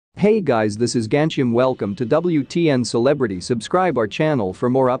Hey guys, this is Gantium. Welcome to WTN Celebrity. Subscribe our channel for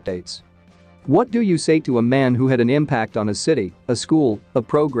more updates. What do you say to a man who had an impact on a city, a school, a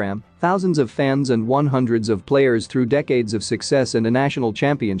program, thousands of fans and hundreds of players through decades of success and a national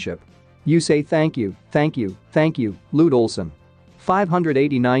championship? You say thank you, Lute Olson.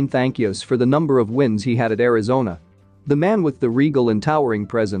 589 thank yous for the number of wins he had at Arizona. The man with the regal and towering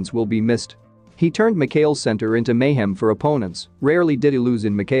presence will be missed. He turned McKale Center into mayhem for opponents. Rarely did he lose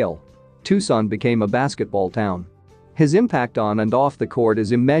in McKale. Tucson became a basketball town. His impact on and off the court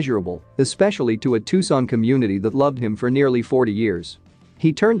is immeasurable, especially to a Tucson community that loved him for nearly 40 years.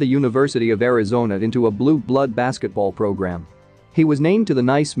 He turned the University of Arizona into a blue blood basketball program. He was named to the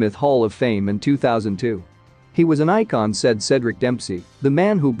Naismith Hall of Fame in 2002. He was an icon, said Cedric Dempsey, the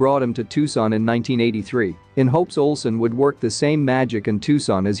man who brought him to Tucson in 1983, in hopes Olson would work the same magic in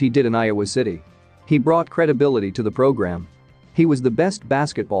Tucson as he did in Iowa City. He brought credibility to the program. He was the best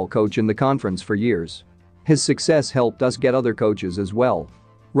basketball coach in the conference for years. His success helped us get other coaches as well.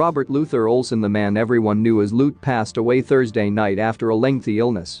 Robert Luther Olson, the man everyone knew as Lute, passed away Thursday night after a lengthy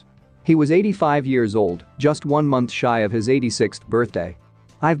illness. He was 85 years old, just 1 month shy of his 86th birthday.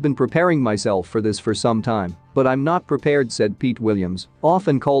 I've been preparing myself for this for some time, but I'm not prepared, said Pete Williams,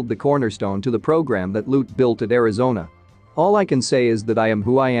 often called the cornerstone to the program that Lute built at Arizona. All I can say is that I am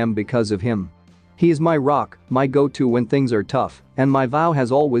who I am because of him. He is my rock, my go-to when things are tough, and my vow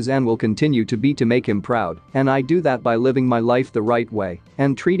has always and will continue to be to make him proud, and I do that by living my life the right way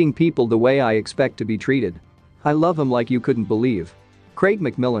and treating people the way I expect to be treated. I love him like you couldn't believe. Craig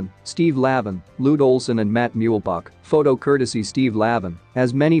McMillan, Steve Lavin, Lute Olson and Matt Muehlbach, photo courtesy Steve Lavin,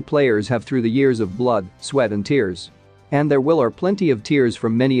 as many players have through the years of blood, sweat and tears. And there are plenty of tears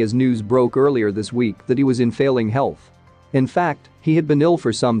from many as news broke earlier this week that he was in failing health. In fact, he had been ill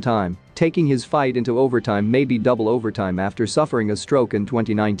for some time, taking his fight into overtime, maybe double overtime, after suffering a stroke in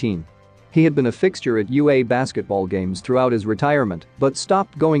 2019. He had been a fixture at UA basketball games throughout his retirement but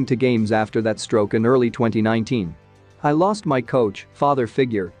stopped going to games after that stroke in early 2019. I lost my coach, father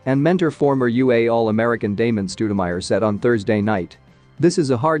figure, and mentor, former UA All-American Damon Stoudemire said on Thursday night. This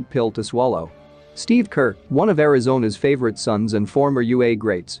is a hard pill to swallow. Steve Kerr, one of Arizona's favorite sons and former UA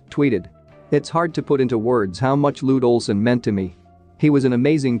greats, tweeted, "It's hard to put into words how much Lute Olson meant to me. He was an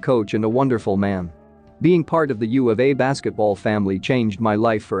amazing coach and a wonderful man. Being part of the U of A basketball family changed my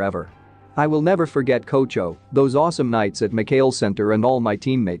life forever. I will never forget Coach O, those awesome nights at McKale Center and all my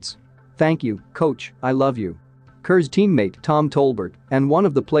teammates. Thank you, Coach, I love you." Kerr's teammate Tom Tolbert, and one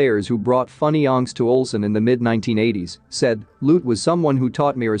of the players who brought funny angst to Olson in the mid-1980s, said, "Lute was someone who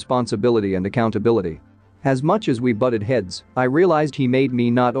taught me responsibility and accountability. As much as we butted heads, I realized he made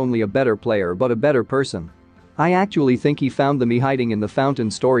me not only a better player but a better person. I actually think he found the me hiding in the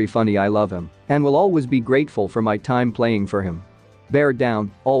fountain story funny. I love him and will always be grateful for my time playing for him. Bear down,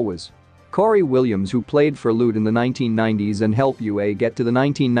 always." Corey Williams, who played for Lute in the 1990s and helped UA get to the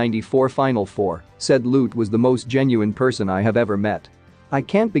 1994 Final Four, said Lute was the most genuine person I have ever met. "I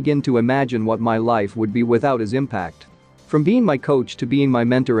can't begin to imagine what my life would be without his impact. From being my coach to being my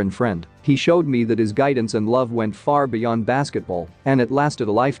mentor and friend, he showed me that his guidance and love went far beyond basketball, and it lasted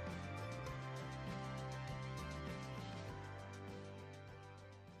a lifetime."